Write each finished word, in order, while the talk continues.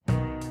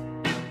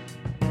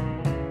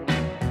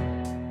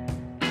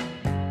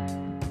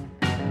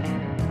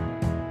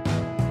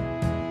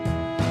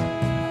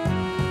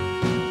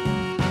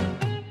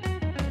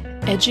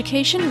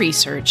Education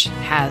research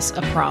has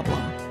a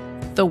problem.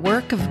 The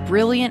work of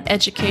brilliant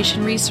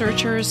education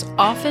researchers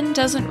often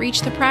doesn't reach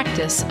the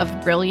practice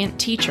of brilliant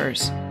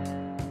teachers.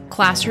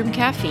 Classroom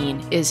Caffeine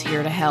is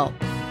here to help.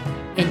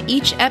 In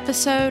each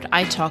episode,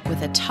 I talk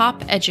with a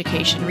top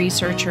education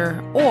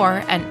researcher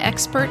or an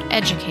expert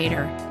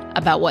educator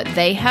about what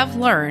they have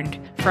learned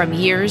from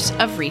years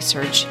of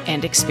research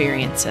and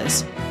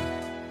experiences.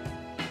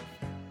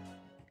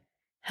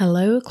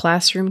 Hello,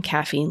 Classroom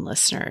Caffeine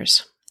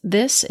listeners.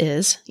 This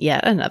is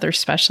yet another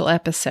special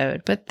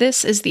episode, but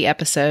this is the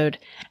episode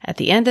at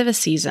the end of a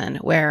season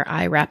where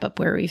I wrap up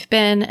where we've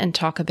been and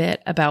talk a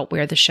bit about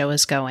where the show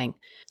is going.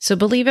 So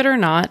believe it or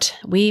not,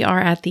 we are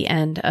at the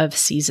end of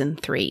season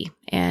 3.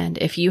 And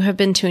if you have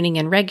been tuning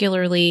in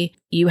regularly,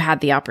 you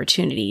had the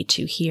opportunity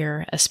to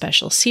hear a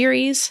special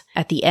series.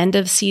 At the end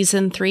of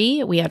season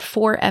 3, we had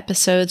 4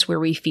 episodes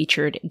where we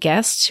featured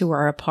guests who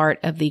are a part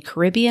of the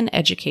Caribbean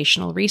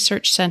Educational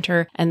Research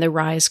Center and the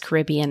RISE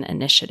Caribbean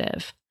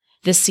Initiative.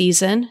 This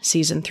season,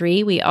 season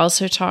 3, we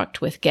also talked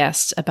with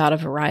guests about a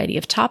variety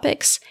of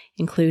topics,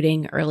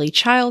 including early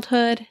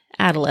childhood,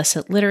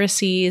 adolescent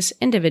literacies,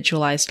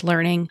 individualized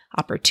learning,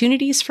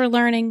 opportunities for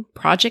learning,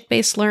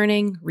 project-based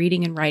learning,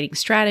 reading and writing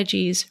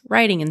strategies,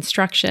 writing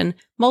instruction,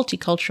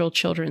 multicultural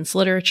children's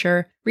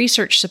literature,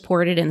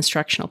 research-supported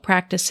instructional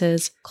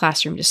practices,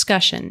 classroom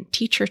discussion,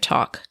 teacher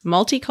talk,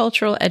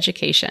 multicultural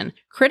education,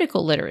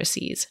 critical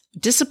literacies,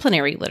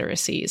 disciplinary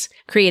literacies,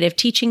 creative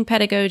teaching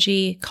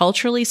pedagogy,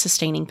 culturally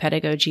sustaining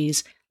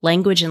pedagogies,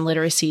 language and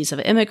literacies of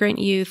immigrant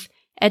youth,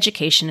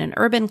 education in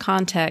urban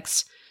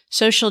contexts,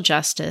 social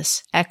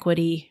justice,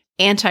 equity,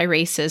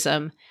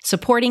 anti-racism,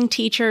 supporting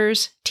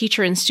teachers,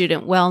 teacher and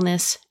student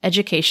wellness,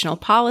 educational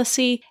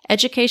policy,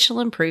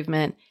 educational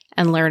improvement,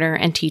 and learner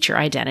and teacher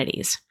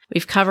identities.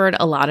 We've covered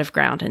a lot of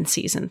ground in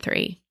season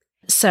 3.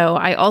 So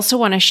I also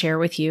want to share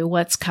with you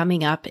what's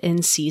coming up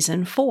in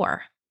season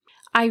 4.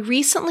 I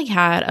recently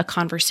had a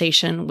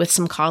conversation with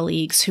some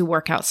colleagues who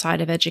work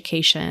outside of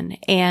education,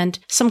 and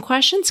some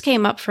questions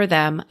came up for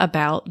them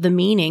about the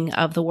meaning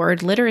of the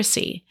word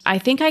literacy. I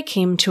think I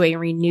came to a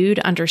renewed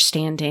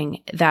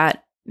understanding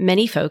that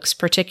many folks,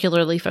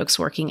 particularly folks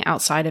working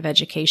outside of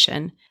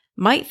education,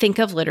 might think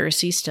of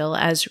literacy still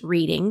as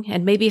reading,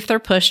 and maybe if they're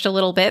pushed a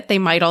little bit, they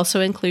might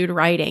also include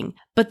writing.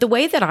 But the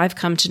way that I've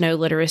come to know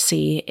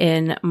literacy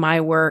in my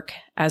work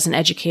as an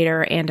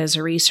educator and as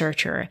a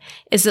researcher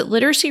is that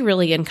literacy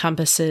really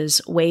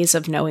encompasses ways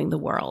of knowing the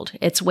world.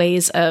 It's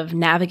ways of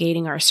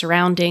navigating our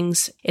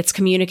surroundings. It's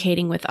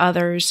communicating with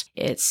others.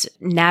 It's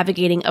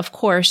navigating, of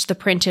course, the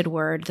printed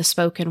word, the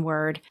spoken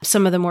word,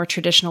 some of the more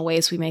traditional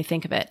ways we may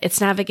think of it.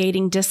 It's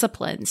navigating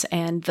disciplines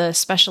and the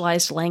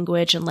specialized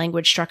language and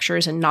language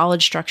structures and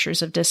knowledge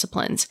structures of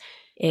disciplines.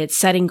 It's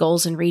setting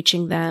goals and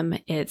reaching them.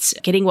 It's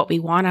getting what we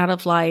want out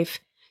of life.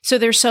 So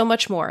there's so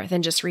much more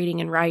than just reading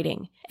and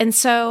writing. And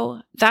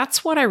so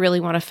that's what I really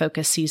want to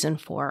focus season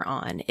 4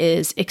 on,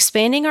 is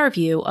expanding our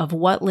view of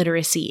what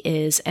literacy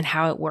is and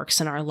how it works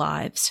in our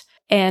lives.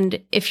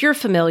 And if you're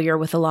familiar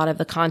with a lot of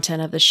the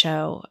content of the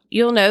show,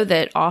 you'll know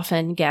that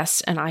often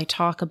guests and I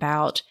talk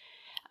about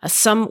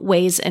some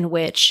ways in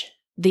which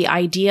the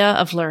idea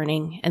of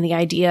learning and the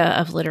idea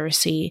of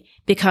literacy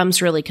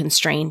becomes really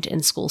constrained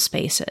in school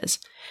spaces.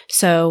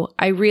 So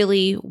I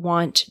really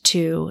want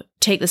to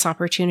take this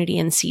opportunity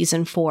in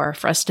season 4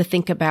 for us to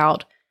think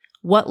about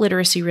what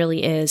literacy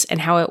really is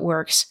and how it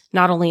works,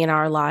 not only in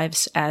our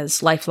lives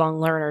as lifelong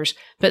learners,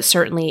 but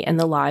certainly in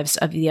the lives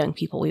of the young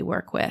people we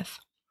work with.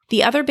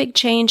 The other big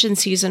change in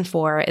season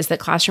 4 is that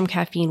Classroom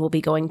Caffeine will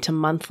be going to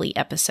monthly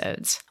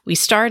episodes. We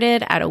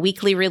started at a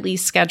weekly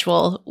release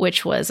schedule,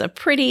 which was a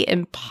pretty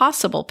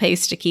impossible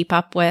pace to keep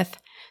up with.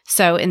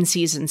 So in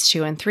seasons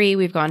 2 and 3,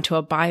 we've gone to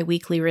a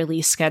bi-weekly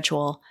release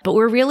schedule, but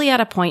we're really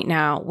at a point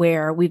now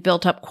where we've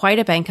built up quite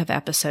a bank of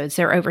episodes.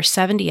 There are over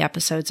 70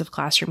 episodes of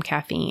Classroom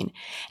Caffeine,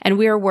 and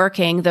we are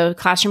working, the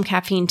Classroom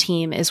Caffeine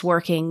team is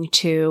working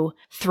to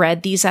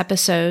thread these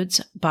episodes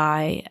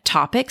by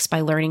topics,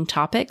 by learning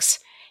topics,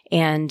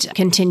 and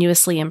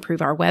continuously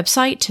improve our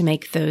website to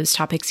make those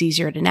topics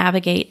easier to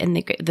navigate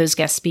and those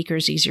guest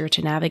speakers easier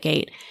to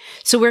navigate.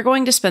 So we're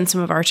going to spend some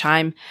of our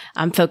time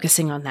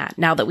focusing on that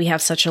now that we have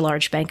such a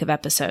large bank of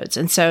episodes.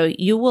 And so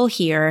you will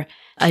hear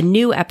a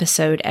new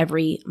episode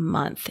every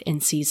month in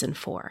season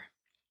 4.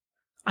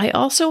 I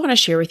also want to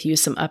share with you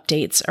some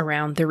updates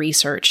around the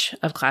research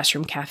of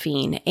Classroom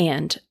Caffeine,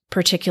 and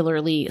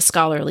particularly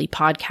scholarly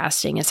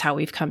podcasting is how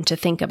we've come to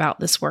think about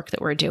this work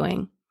that we're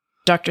doing.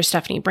 Dr.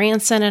 Stephanie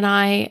Branson and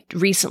I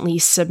recently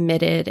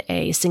submitted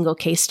a single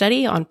case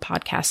study on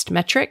podcast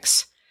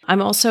metrics.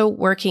 I'm also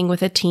working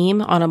with a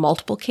team on a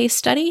multiple case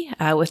study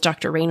with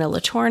Dr. Raina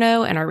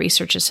Latorno and our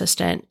research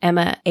assistant,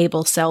 Emma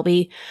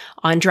Abel-Selby,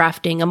 on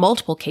drafting a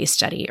multiple case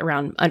study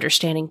around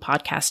understanding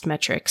podcast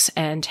metrics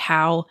and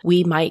how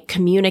we might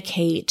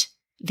communicate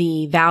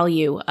the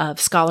value of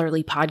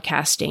scholarly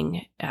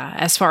podcasting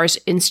as far as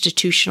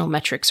institutional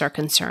metrics are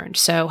concerned.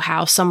 So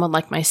how someone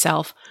like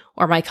myself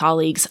or my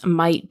colleagues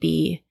might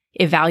be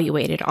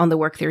evaluated on the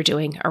work they're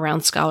doing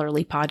around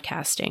scholarly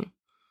podcasting.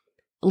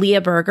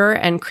 Leah Berger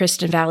and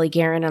Kristen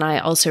Valley-Guerin and I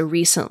also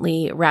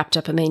recently wrapped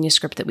up a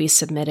manuscript that we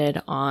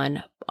submitted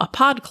on a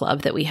pod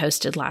club that we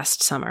hosted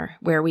last summer,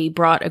 where we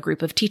brought a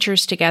group of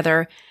teachers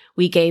together.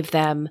 We gave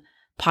them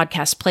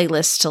podcast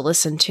playlists to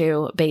listen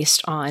to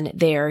based on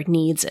their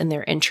needs and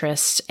their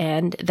interests.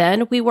 And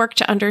then we worked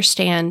to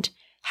understand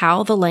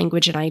how the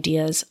language and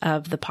ideas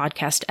of the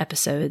podcast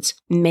episodes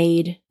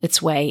made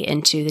its way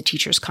into the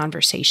teachers'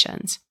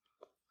 conversations.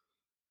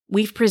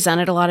 We've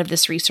presented a lot of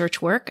this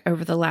research work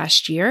over the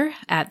last year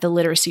at the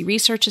Literacy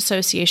Research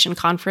Association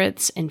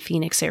Conference in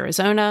Phoenix,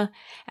 Arizona,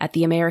 at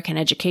the American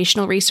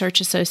Educational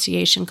Research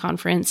Association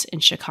Conference in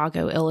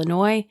Chicago,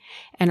 Illinois,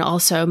 and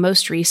also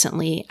most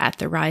recently at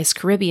the RISE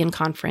Caribbean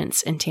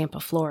Conference in Tampa,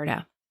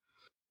 Florida.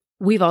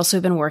 We've also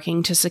been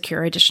working to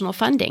secure additional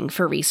funding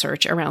for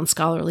research around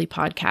scholarly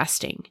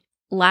podcasting.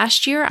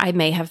 Last year, I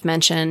may have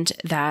mentioned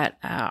that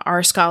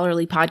our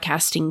scholarly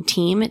podcasting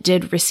team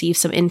did receive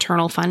some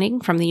internal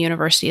funding from the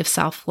University of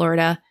South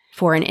Florida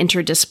for an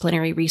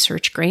interdisciplinary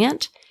research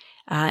grant.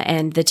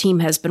 And the team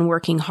has been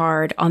working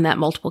hard on that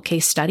multiple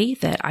case study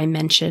that I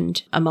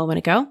mentioned a moment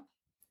ago.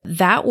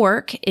 That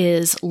work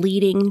is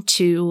leading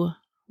to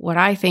what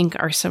I think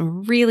are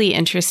some really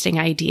interesting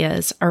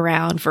ideas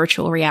around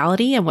virtual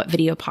reality and what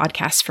video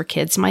podcasts for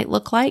kids might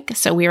look like.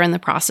 So we are in the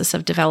process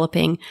of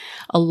developing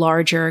a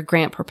larger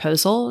grant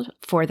proposal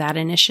for that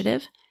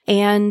initiative.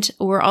 And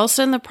we're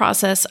also in the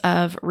process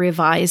of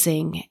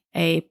revising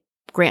a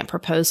grant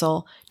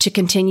proposal to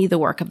continue the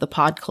work of the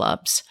pod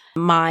clubs.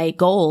 My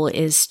goal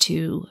is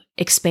to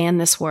expand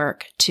this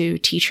work to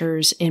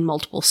teachers in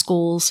multiple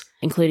schools,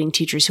 including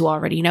teachers who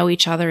already know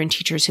each other and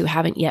teachers who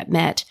haven't yet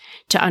met,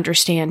 to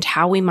understand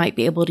how we might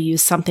be able to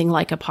use something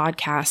like a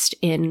podcast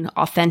in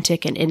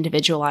authentic and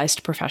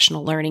individualized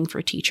professional learning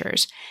for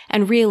teachers,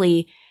 and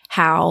really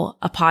how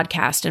a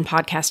podcast and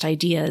podcast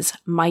ideas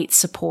might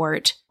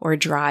support or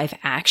drive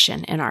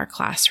action in our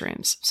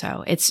classrooms.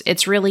 So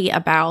it's really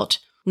about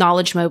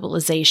knowledge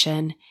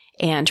mobilization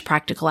and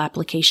practical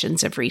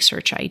applications of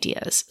research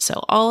ideas.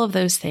 So all of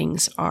those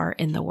things are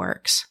in the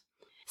works.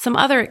 Some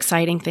other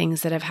exciting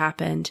things that have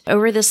happened.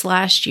 Over this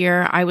last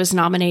year, I was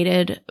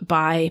nominated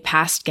by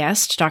past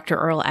guest, Dr.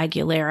 Earl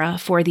Aguilera,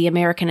 for the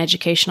American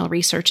Educational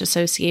Research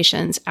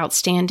Association's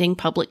Outstanding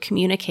Public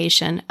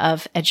Communication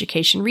of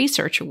Education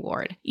Research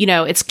Award. You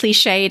know, it's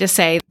cliche to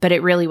say, but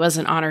it really was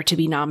an honor to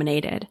be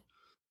nominated.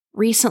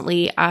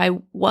 Recently, I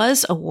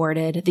was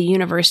awarded the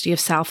University of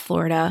South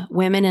Florida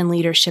Women in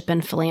Leadership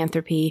and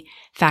Philanthropy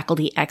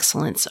Faculty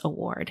Excellence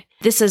Award.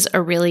 This is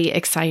a really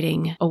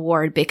exciting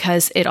award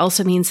because it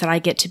also means that I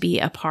get to be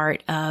a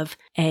part of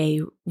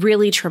a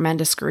really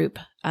tremendous group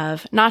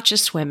of not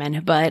just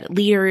women, but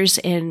leaders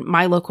in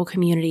my local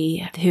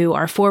community who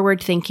are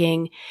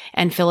forward-thinking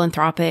and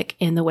philanthropic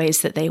in the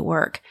ways that they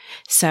work.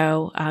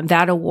 So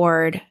that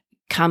award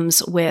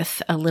comes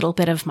with a little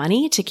bit of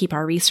money to keep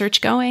our research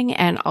going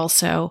and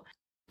also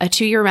a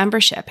 2-year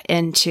membership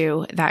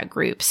into that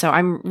group. So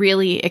I'm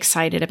really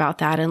excited about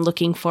that and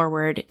looking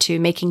forward to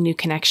making new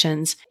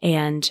connections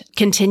and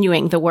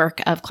continuing the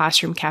work of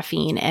Classroom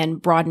Caffeine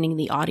and broadening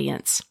the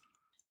audience.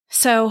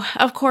 So,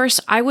 of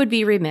course, I would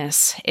be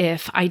remiss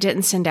if I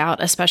didn't send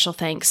out a special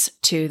thanks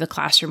to the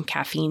Classroom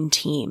Caffeine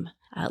team.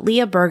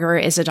 Leah Berger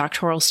is a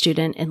doctoral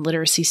student in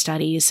literacy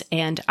studies,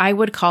 and I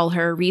would call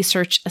her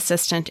research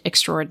assistant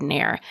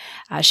extraordinaire.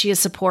 She has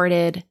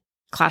supported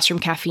Classroom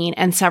Caffeine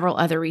and several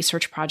other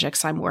research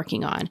projects I'm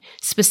working on.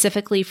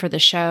 Specifically for the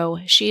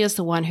show, she is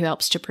the one who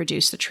helps to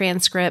produce the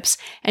transcripts,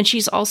 and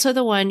she's also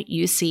the one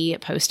you see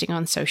posting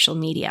on social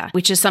media,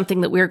 which is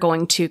something that we're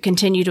going to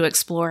continue to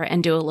explore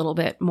and do a little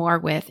bit more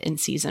with in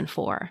season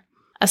 4.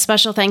 A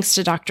special thanks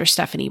to Dr.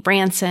 Stephanie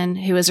Branson,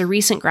 who is a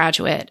recent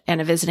graduate and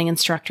a visiting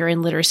instructor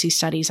in literacy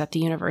studies at the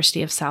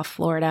University of South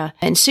Florida,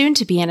 and soon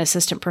to be an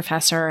assistant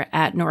professor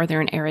at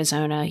Northern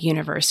Arizona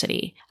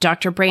University.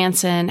 Dr.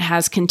 Branson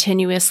has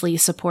continuously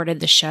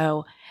supported the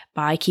show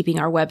by keeping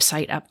our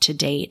website up to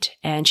date,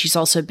 and she's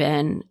also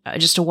been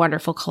just a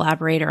wonderful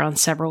collaborator on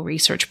several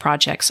research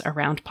projects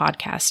around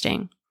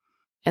podcasting.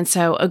 And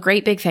so a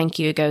great big thank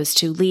you goes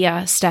to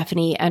Leah,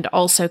 Stephanie, and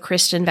also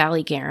Kristen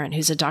Valley-Guerin,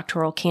 who's a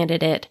doctoral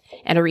candidate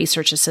and a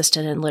research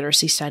assistant in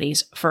literacy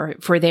studies for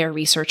their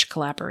research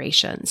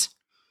collaborations.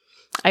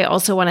 I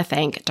also want to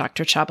thank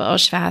Dr. Chaba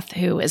Oshvath,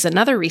 who is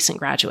another recent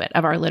graduate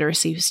of our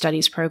literacy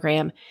studies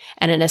program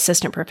and an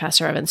assistant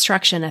professor of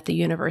instruction at the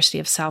University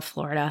of South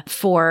Florida,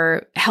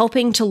 for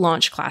helping to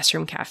launch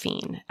Classroom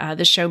Caffeine.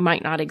 The show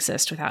might not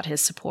exist without his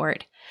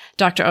support.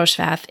 Dr.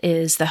 Oshvath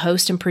is the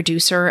host and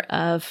producer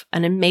of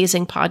an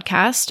amazing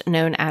podcast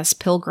known as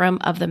Pilgrim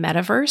of the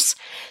Metaverse.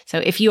 So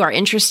if you are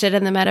interested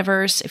in the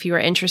metaverse, if you are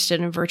interested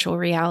in virtual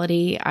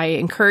reality, I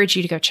encourage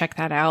you to go check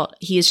that out.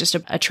 He is just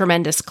a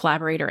tremendous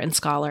collaborator and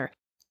scholar.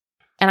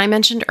 And I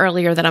mentioned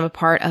earlier that I'm a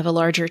part of a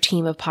larger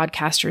team of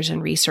podcasters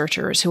and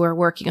researchers who are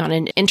working on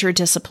an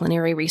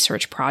interdisciplinary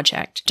research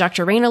project.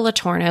 Dr. Reina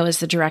Latorno is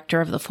the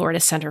director of the Florida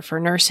Center for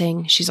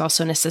Nursing. She's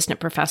also an assistant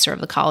professor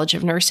of the College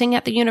of Nursing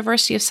at the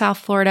University of South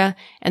Florida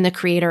and the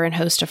creator and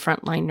host of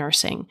Frontline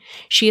Nursing.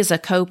 She is a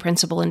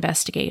co-principal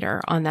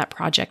investigator on that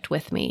project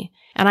with me.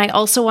 And I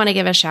also want to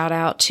give a shout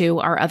out to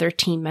our other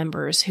team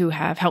members who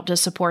have helped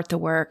us support the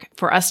work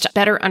for us to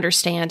better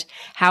understand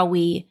how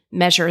we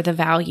measure the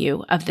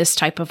value of this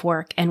type of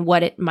work and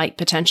what it might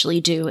potentially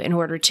do in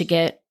order to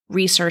get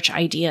research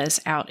ideas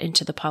out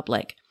into the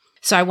public.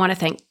 So I want to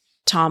thank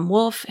Tom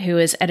Wolfe, who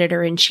is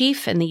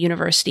editor-in-chief in the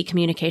University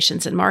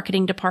Communications and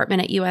Marketing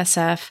Department at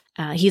USF.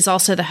 He's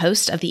also the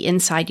host of the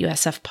Inside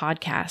USF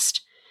podcast.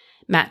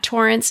 Matt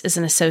Torrance is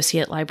an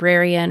associate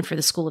librarian for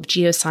the School of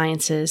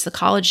Geosciences, the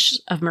College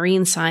of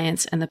Marine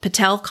Science, and the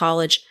Patel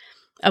College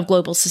of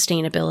Global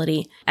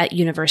Sustainability at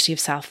University of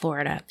South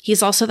Florida.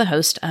 He's also the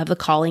host of the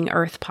Calling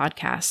Earth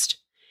podcast.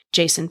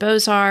 Jason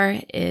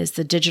Bozar is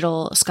the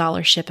Digital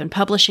Scholarship and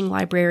Publishing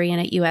Librarian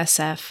at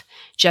USF.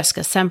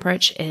 Jessica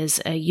Semprich is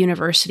a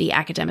University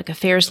Academic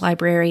Affairs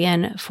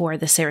Librarian for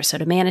the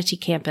Sarasota Manatee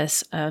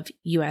campus of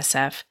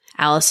USF.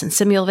 Allison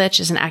Simulovich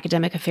is an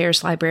Academic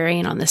Affairs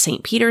Librarian on the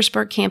St.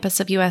 Petersburg campus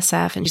of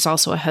USF, and she's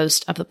also a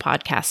host of the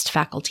podcast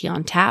Faculty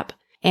on Tap.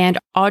 And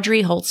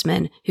Audrey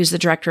Holtzman, who's the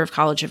Director of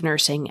College of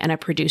Nursing and a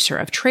producer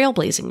of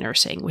Trailblazing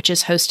Nursing, which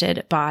is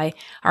hosted by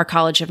our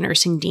College of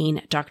Nursing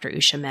Dean, Dr.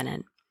 Usha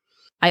Menon.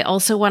 I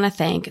also want to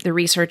thank the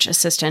research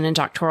assistant and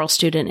doctoral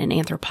student in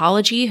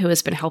anthropology who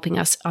has been helping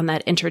us on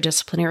that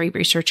interdisciplinary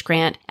research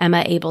grant,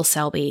 Emma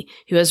Abel-Selby,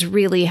 who has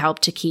really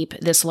helped to keep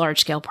this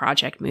large-scale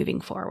project moving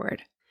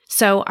forward.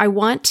 So I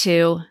want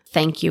to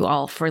thank you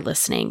all for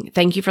listening.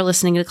 Thank you for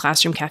listening to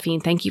Classroom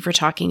Caffeine. Thank you for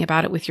talking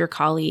about it with your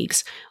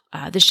colleagues.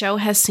 The show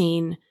has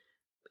seen,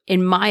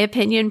 in my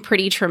opinion,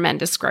 pretty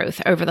tremendous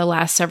growth over the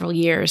last several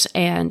years,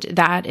 and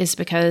that is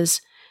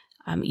because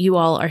you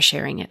all are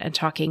sharing it and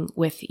talking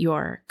with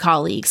your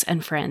colleagues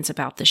and friends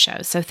about the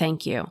show. So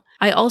thank you.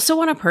 I also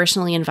want to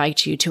personally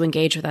invite you to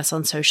engage with us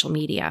on social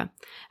media,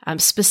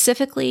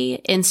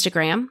 specifically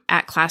Instagram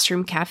at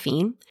Classroom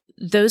Caffeine.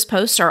 Those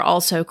posts are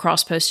also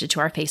cross-posted to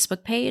our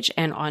Facebook page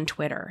and on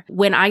Twitter.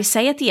 When I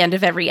say at the end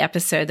of every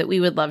episode that we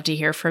would love to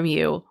hear from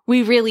you,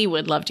 we really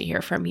would love to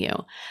hear from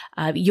you.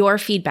 Your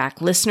feedback,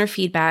 listener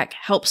feedback,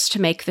 helps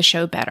to make the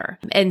show better.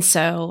 And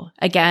so,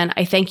 again,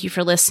 I thank you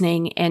for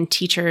listening, and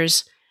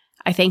teachers,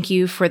 I thank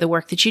you for the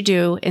work that you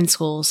do in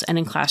schools and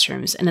in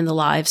classrooms and in the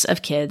lives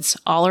of kids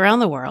all around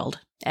the world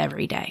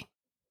every day.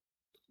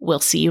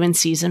 We'll see you in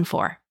Season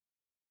 4.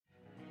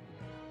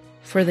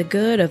 For the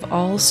good of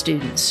all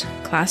students,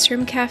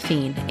 Classroom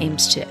Caffeine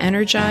aims to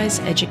energize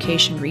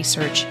education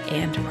research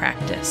and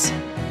practice.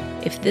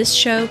 If this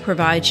show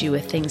provides you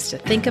with things to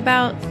think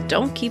about,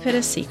 don't keep it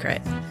a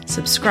secret.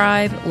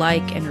 Subscribe,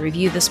 like, and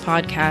review this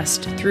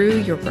podcast through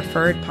your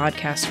preferred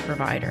podcast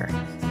provider.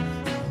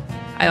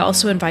 I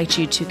also invite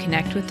you to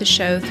connect with the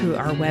show through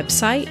our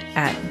website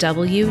at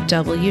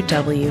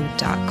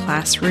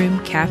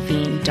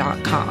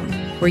www.classroomcaffeine.com,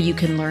 where you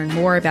can learn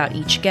more about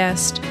each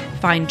guest,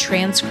 find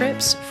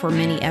transcripts for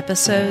many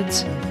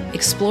episodes,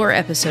 explore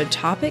episode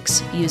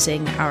topics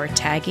using our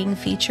tagging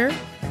feature,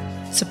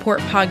 support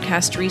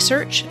podcast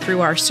research through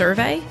our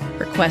survey,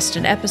 request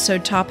an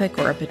episode topic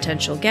or a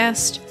potential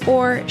guest,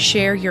 or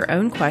share your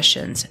own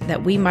questions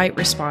that we might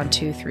respond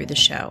to through the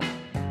show.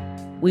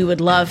 We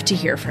would love to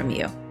hear from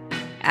you.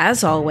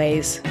 As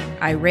always,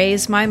 I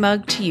raise my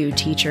mug to you,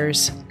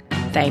 teachers.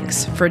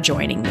 Thanks for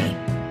joining me.